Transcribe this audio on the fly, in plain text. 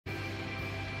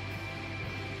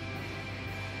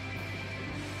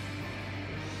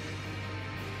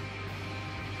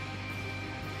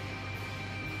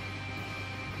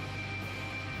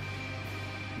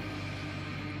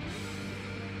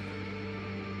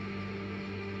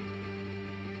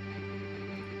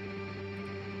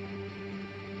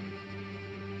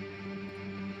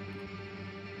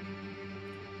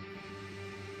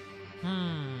You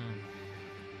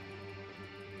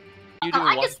do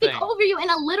I can speak over you in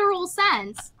a literal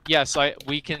sense. Yes,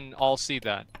 we can all see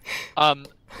that.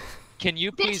 Can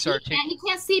you please articulate? You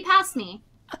can't see past me.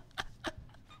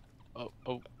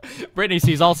 Oh. Brittany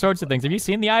sees all sorts of things. Have you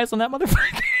seen the eyes on that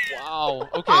motherfucker? Wow.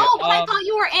 Okay. Oh, but I thought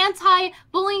you were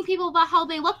anti-bullying people about how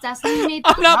they look, Destiny. You made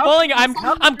I'm not bullying.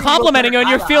 I'm complimenting on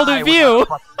your field of view.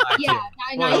 Yeah,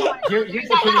 I know. Here's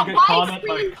a pretty good comment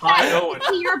by Kyle.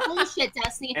 Your bullshit,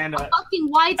 Destiny. And a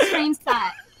fucking widescreen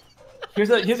set. Here's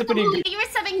a pretty good... You were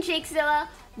subbing Jakezilla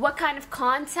what kind of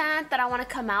content that I want to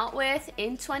come out with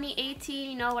in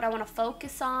 2018, you know, what I want to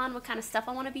focus on, what kind of stuff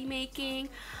I want to be making.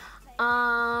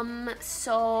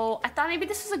 So I thought maybe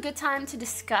this was a good time to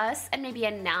discuss and maybe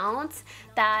announce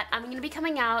that I'm going to be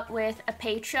coming out with a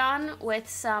Patreon with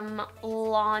some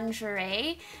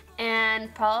lingerie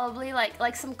and probably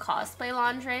like some cosplay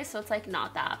lingerie, so it's like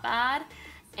not that bad.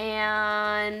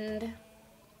 And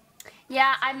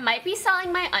yeah, I might be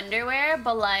selling my underwear,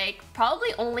 but like probably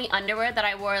only underwear that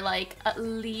I wore like at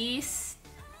least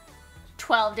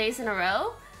 12 days in a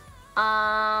row.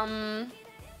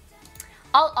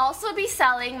 I'll also be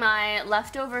selling my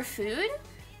leftover food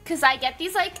because I get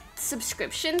these like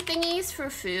subscription thingies for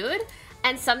food,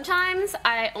 and sometimes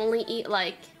I only eat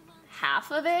like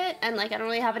half of it and like I don't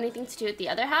really have anything to do with the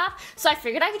other half, so I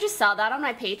figured I could just sell that on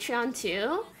my Patreon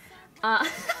too.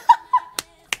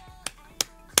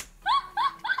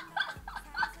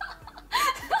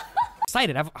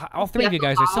 Excited. All three of you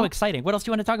guys are so exciting. What else do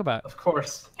you want to talk about? Of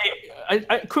course. Hey,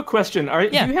 quick question. Do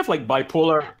you have like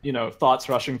bipolar, thoughts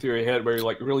rushing through your head where you're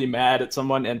like really mad at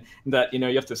someone and that,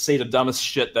 you have to say the dumbest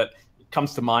shit that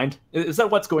comes to mind? Is that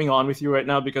what's going on with you right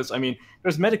now? Because I mean,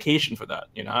 there's medication for that.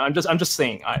 I'm just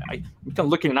saying. I'm kind of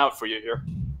looking out for you here.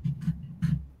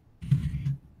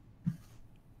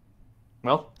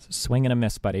 Well, swing and a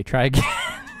miss, buddy. Try again.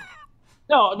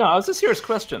 No, I was just serious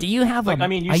question. Do you have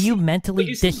are you mentally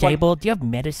disabled? Do you have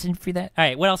medicine for that? All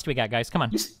right, what else do we got, guys? Come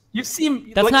on. You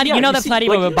seem that's not that's not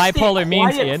even what bipolar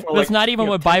means, Ian. That's like, not even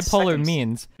what bipolar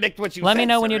means. Let me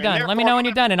know when you're done. Let me know when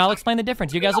you're done, and I'll explain the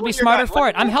difference. You guys will be smarter for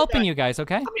it. I'm helping you guys,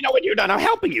 okay? Let me know when you're done. I'm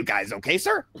helping you guys, okay,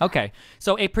 sir? Okay.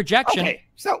 So a projection. Okay.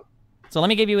 So let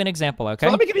me give you an example, okay?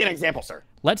 So let me give you an example, sir.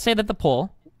 Let's say that the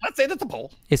poll.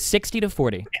 Is 60 to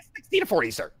 40. It's 60 to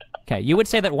 40, sir. Okay. You would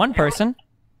say that one person.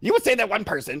 You would say that one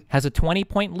person has a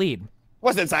 20-point lead.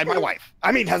 Was inside my wife.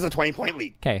 I mean, has a 20-point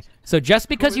lead. Okay, so just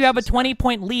because you have a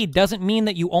 20-point lead doesn't mean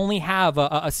that you only have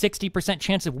a 60%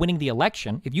 chance of winning the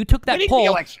election. If you took that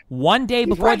poll one day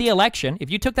before the election,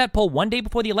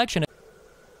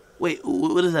 Wait,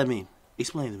 what does that mean?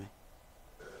 Explain to me.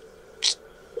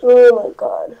 Oh my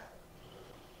god.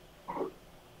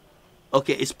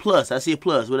 Okay, it's plus. I see a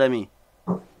plus. What does that mean?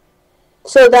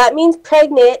 So that means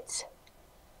pregnant.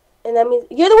 And that means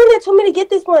you're the one that told me to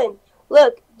get this one.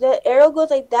 Look, the arrow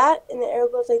goes like that, and the arrow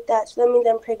goes like that. So that means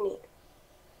I'm pregnant.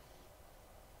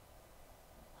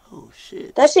 Oh,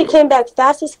 shit. That shit came back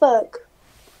fast as fuck.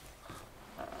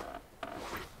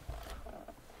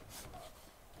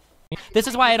 This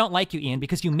is why I don't like you, Ian,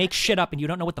 because you make shit up and you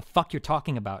don't know what the fuck you're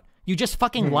talking about. You just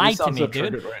fucking lied to me,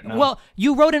 dude. Well,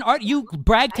 you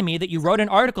bragged to me that you wrote an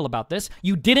article about this.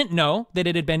 You didn't know that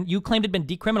you claimed it had been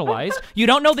decriminalized. You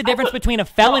don't know the difference between a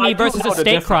felony versus a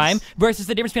state crime versus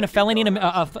the difference between a felony and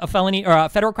a felony or a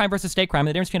federal crime versus state crime, and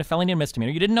the difference between a felony and a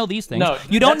misdemeanor. You didn't know these things. No,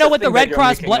 you don't know what the Red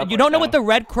Cross what the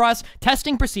Red Cross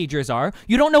testing procedures are.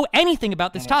 You don't know anything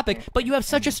about this topic, but you have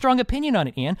such a strong opinion on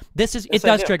it, Ian. It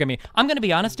does trigger me. I'm going to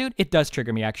be honest, dude. It does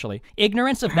trigger me, actually.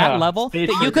 Ignorance of that level, that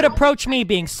you could approach me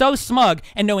being so smug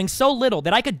and knowing so little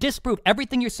that I could disprove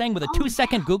everything you're saying with a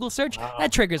 2-second Google search, that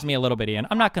triggers me a little bit, Ian.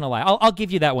 I'm not gonna lie. I'll give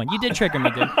you that one. You did trigger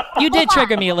me, dude. You did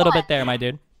trigger me a little bit there, my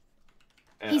dude.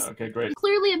 Yeah, okay, great.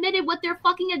 Clearly admitted what their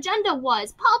fucking agenda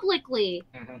was publicly.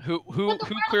 Who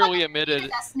clearly admitted?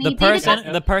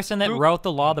 The person that wrote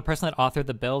the law, the person that authored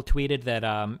the bill, tweeted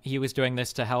that he was doing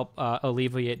this to help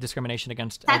alleviate discrimination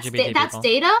against LGBT people. That's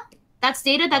data. That's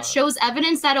data that shows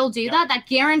evidence that it'll do that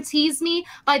guarantees me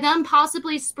by them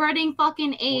possibly spreading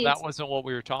fucking AIDS. Well, that wasn't what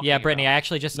we were talking about. Yeah, Brittany, I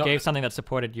actually just gave something that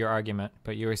supported your argument,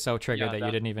 but you were so triggered that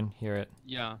you didn't even hear it.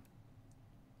 Yeah.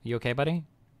 You okay, buddy?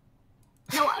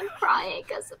 No, I'm crying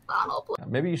because of Donald.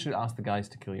 Maybe you should ask the guys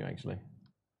to kill you, actually.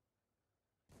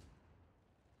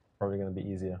 Probably going to be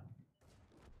easier.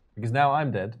 Because now I'm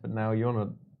dead, but now you're not...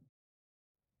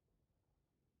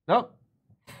 Nope.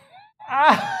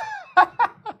 Ah!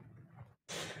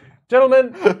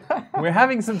 Gentlemen, we're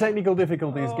having some technical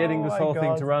difficulties getting this whole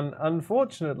thing to run.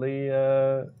 Unfortunately,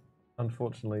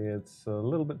 it's a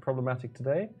little bit problematic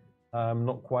today. I'm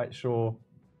not quite sure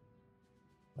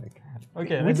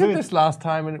Okay, we did this last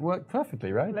time and it worked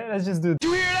perfectly, right? Let's just do. Do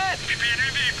you hear that?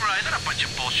 They're a bunch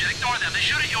of bullshit. Ignore them. They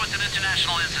shoot at you. It's an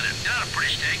international incident. You're not a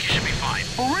British tank. You should be fine.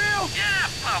 For real? Yeah,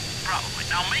 well, probably.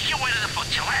 Now make your way to the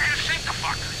flotilla and sink the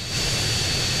fuckers.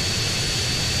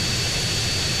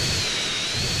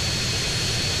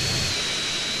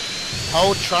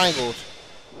 Hold triangles.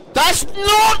 That's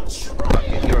not.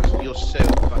 You're so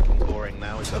fucking boring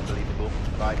now. It's unbelievable.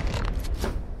 Bye.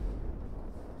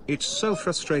 It's so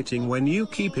frustrating when you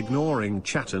keep ignoring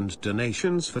chat and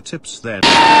donations for tips then.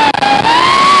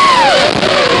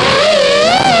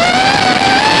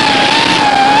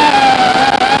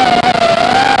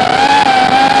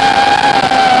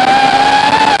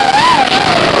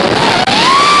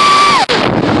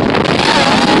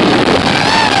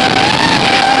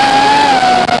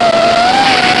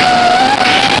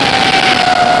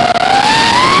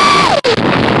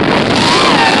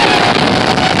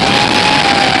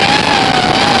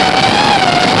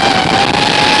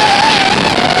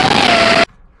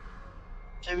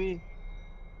 Jimmy,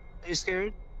 are you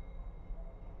scared?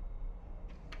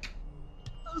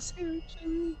 I'm scared,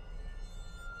 Jimmy.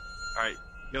 Alright,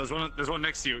 yo, there's one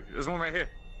next to you. There's one right here.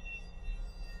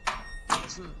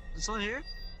 This one here?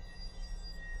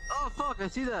 Oh fuck, I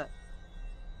see that.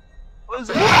 What is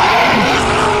that?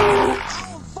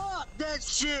 Oh fuck, that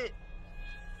shit!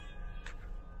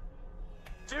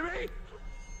 Jimmy!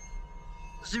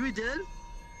 Is Jimmy dead?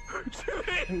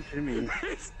 Jimmy! Jimmy.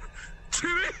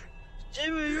 Jimmy!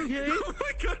 Jimmy, are you okay? Oh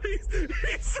my god, he's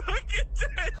fucking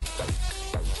dead!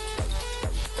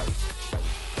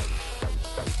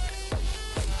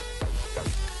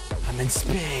 I'm in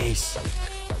space!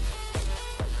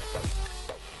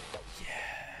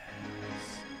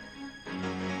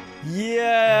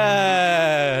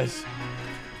 Yes!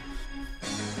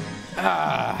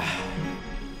 Ah!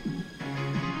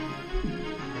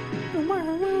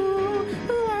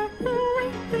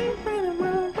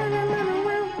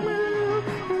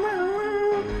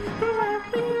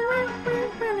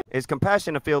 Is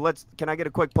compassion a feel? Can I get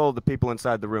a quick poll of the people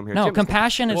inside the room here? No, Jim's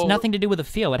compassion has nothing to do with a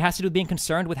feel. It has to do with being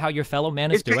concerned with how your fellow man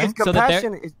is doing. Is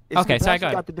compassion, Okay, so I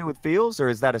got to do with feels, or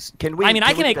is that a? Can we? I mean,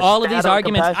 I can make all of these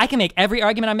arguments. I can make every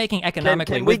argument I'm making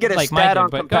economically. Can we get a like stat on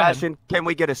compassion? Can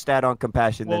we get a stat on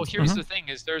compassion? Well, here's the thing: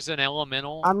 is there's an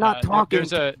elemental. I'm not talking.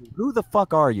 Who the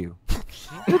fuck are you?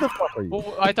 Who the fuck are you?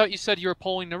 Well, I thought you said you were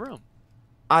polling the room.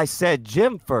 I said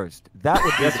Jim first. That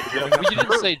would be. Well, you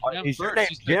didn't say Jim Is your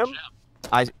first. name Jim?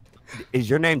 Is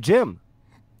your name Jim?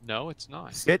 No, it's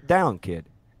not. Sit down, kid.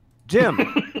 Jim,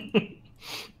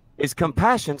 is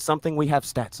compassion something we have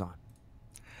stats on?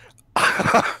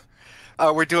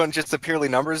 We're doing just a purely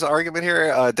numbers argument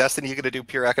here. Destiny, you gonna do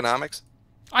pure economics?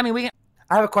 I mean,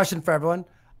 I have a question for everyone.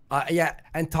 Yeah,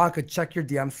 and Tonka, check your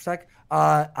DMs for a sec.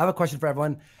 I have a question for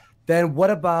everyone. Then what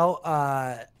about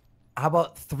how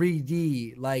about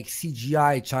 3D like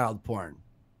CGI child porn?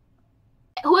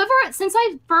 Whoever, since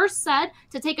I first said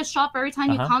to take a shot for every time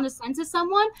you condescend to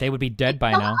someone, they would be dead by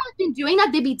now. If someone had been doing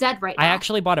that, they'd be dead right now. I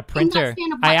actually bought a printer.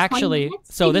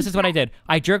 So this is what I did.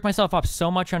 I jerked myself off so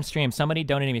much on stream. Somebody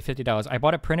donated me $50. I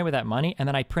bought a printer with that money, and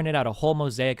then I printed out a whole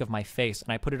mosaic of my face,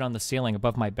 and I put it on the ceiling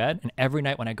above my bed. And every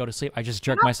night when I go to sleep, I just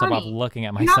jerk myself off looking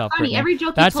at myself. Brittany. Every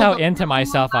joke That's how into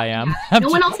myself I am.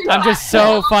 I'm just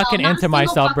so fucking into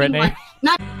myself, Brittany.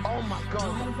 Oh my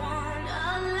god.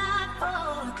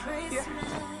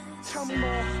 There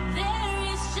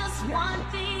is just one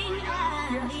thing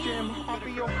I need. I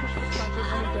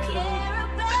care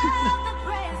about the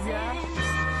presents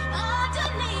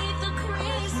underneath the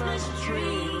Christmas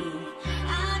tree. I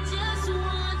just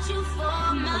want you for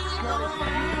my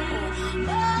own,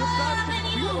 more than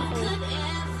you could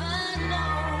ever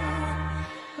know.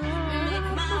 Make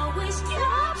my wish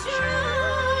come true.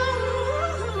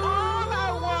 All I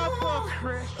want for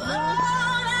Christmas.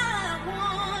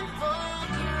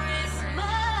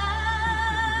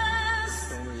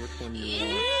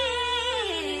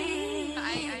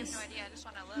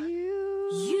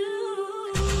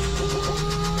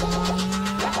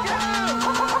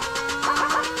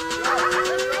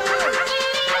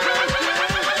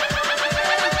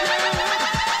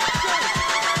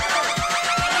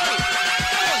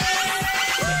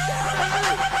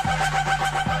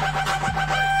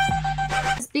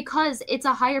 Because it's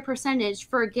a higher percentage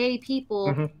for gay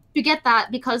people to get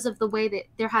that because of the way that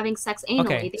they're having sex anally.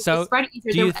 Okay, so spread it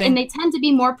easier. And they tend to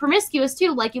be more promiscuous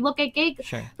too. Like you look at gay,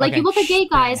 you look at gay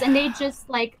guys, and they just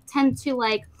like tend to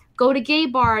like go to gay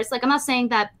bars. Like I'm not saying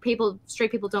that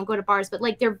straight people don't go to bars, but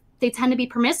like they tend to be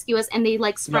promiscuous and they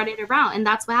like spread it around, and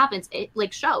that's what happens. It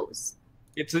like shows.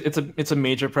 It's a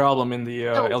major problem in the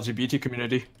LGBT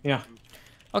community. Yeah.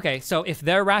 Okay, so if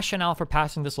their rationale for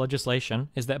passing this legislation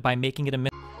is that by making it a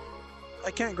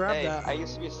I can't grab that. I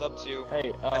used to be a sub too.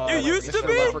 Hey, you used to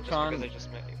be?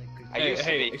 I used to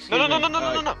be.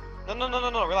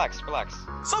 No, relax.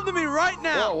 Sub to me right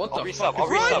now. Whoa, what the fuck? I'll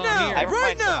resub.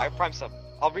 I have prime sub.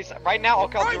 I'll resub. Right now, I'll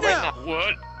call you right now.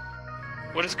 What?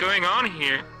 What is going on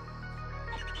here?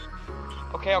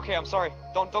 Okay, I'm sorry.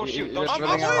 Don't shoot. Don't shoot.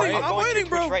 I'm waiting,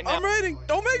 bro. I'm waiting.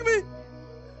 Don't make me.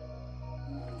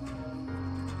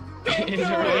 Is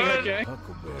everything okay?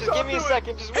 Just give me a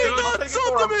second. Just wait. He's not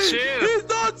sub to me. He's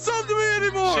not sub to me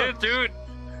anymore. Shit, dude.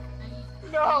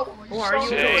 No. What are you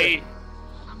doing?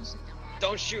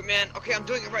 Don't shoot, man. Okay, I'm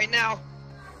doing it right now.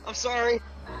 I'm sorry.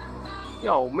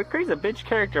 Yo, McCree's a bitch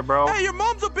character, bro. Hey, your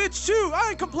mom's a bitch too. I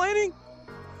ain't complaining.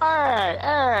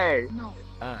 Hey. No.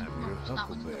 I'm your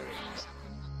Huckleberry.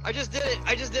 I just did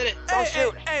it. Don't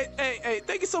shoot. Hey.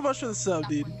 Thank you so much for the sub,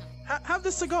 dude. Have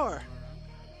this cigar.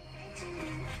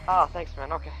 Oh, thanks,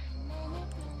 man. Okay.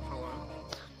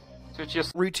 So it's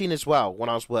just routine as well when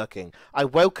I was working. I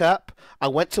woke up, I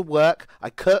went to work, I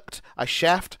cooked, I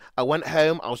chefed, I went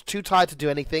home, I was too tired to do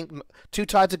anything, too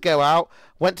tired to go out,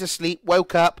 went to sleep,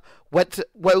 woke up, went to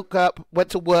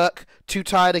work, too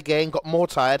tired again, got more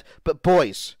tired. But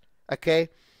boys, okay,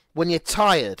 when you're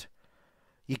tired,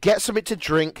 you get something to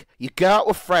drink, you go out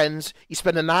with friends, you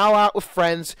spend an hour out with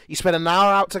friends, you spend an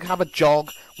hour out to have a jog,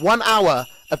 1 hour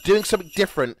of doing something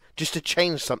different just to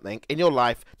change something in your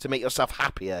life to make yourself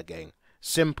happier again.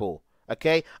 Simple,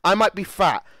 okay? I might be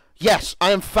fat. Yes,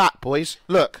 I am fat, boys.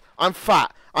 Look, I'm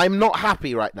fat. I'm not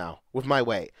happy right now with my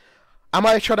weight. Am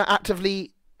I trying to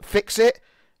actively fix it?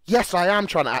 Yes, I am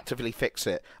trying to actively fix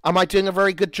it. Am I doing a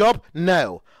very good job?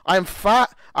 No. I am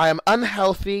fat, I am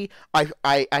unhealthy, I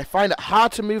find it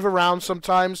hard to move around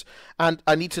sometimes, and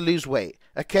I need to lose weight,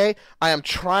 okay? I am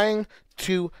trying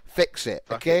to fix it,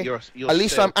 okay? You're At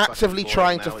least I'm actively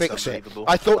trying to fix it.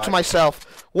 I thought to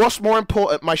myself, what's more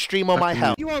important, my stream or my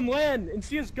health? You on land in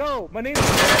CSGO. My name is...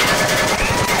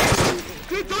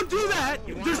 Dude, don't do that.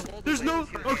 There's no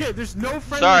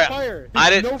friendly Sorry, fire. I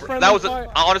didn't. No friendly That was fire.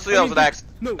 honestly that was an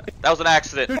accident. No. That was an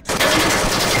accident.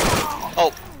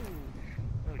 Oh.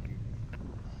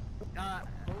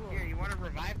 Here, you want a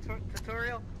revive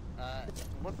tutorial?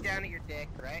 Look down at your dick,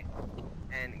 right?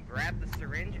 And grab the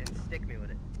syringe and stick me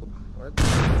with it.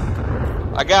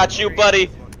 I got you, buddy.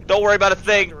 Don't worry about a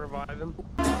thing.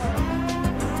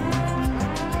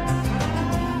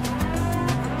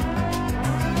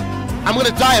 I'm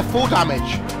gonna die of full damage.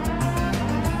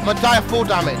 I'm gonna die of full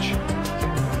damage.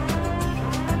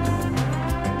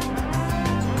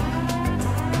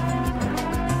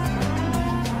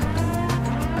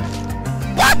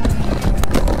 What?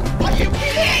 Are you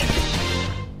kidding?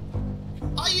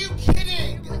 Are you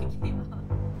kidding?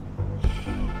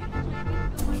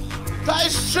 That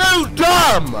is so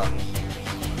dumb!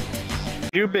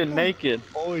 You've been naked.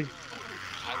 Oi.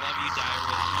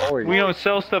 We don't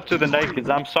sell stuff to the nakeds.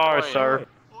 I'm sorry, sir.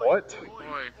 What?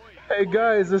 Hey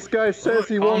guys, this guy says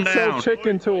he won't sell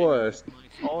chicken to us.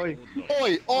 Oi.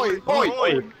 Oi, oi, oi,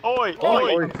 oi, oi,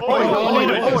 oi,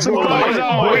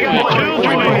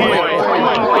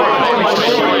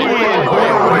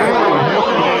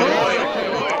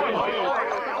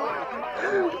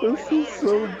 This is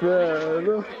so bad.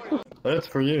 That's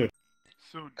for you.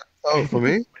 Oh, for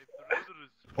me?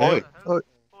 Oh,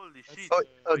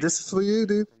 this is for you,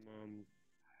 dude.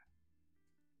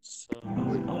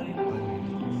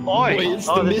 Oi!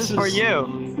 This is for you.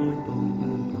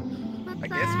 I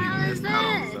guess we missed out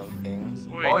on something.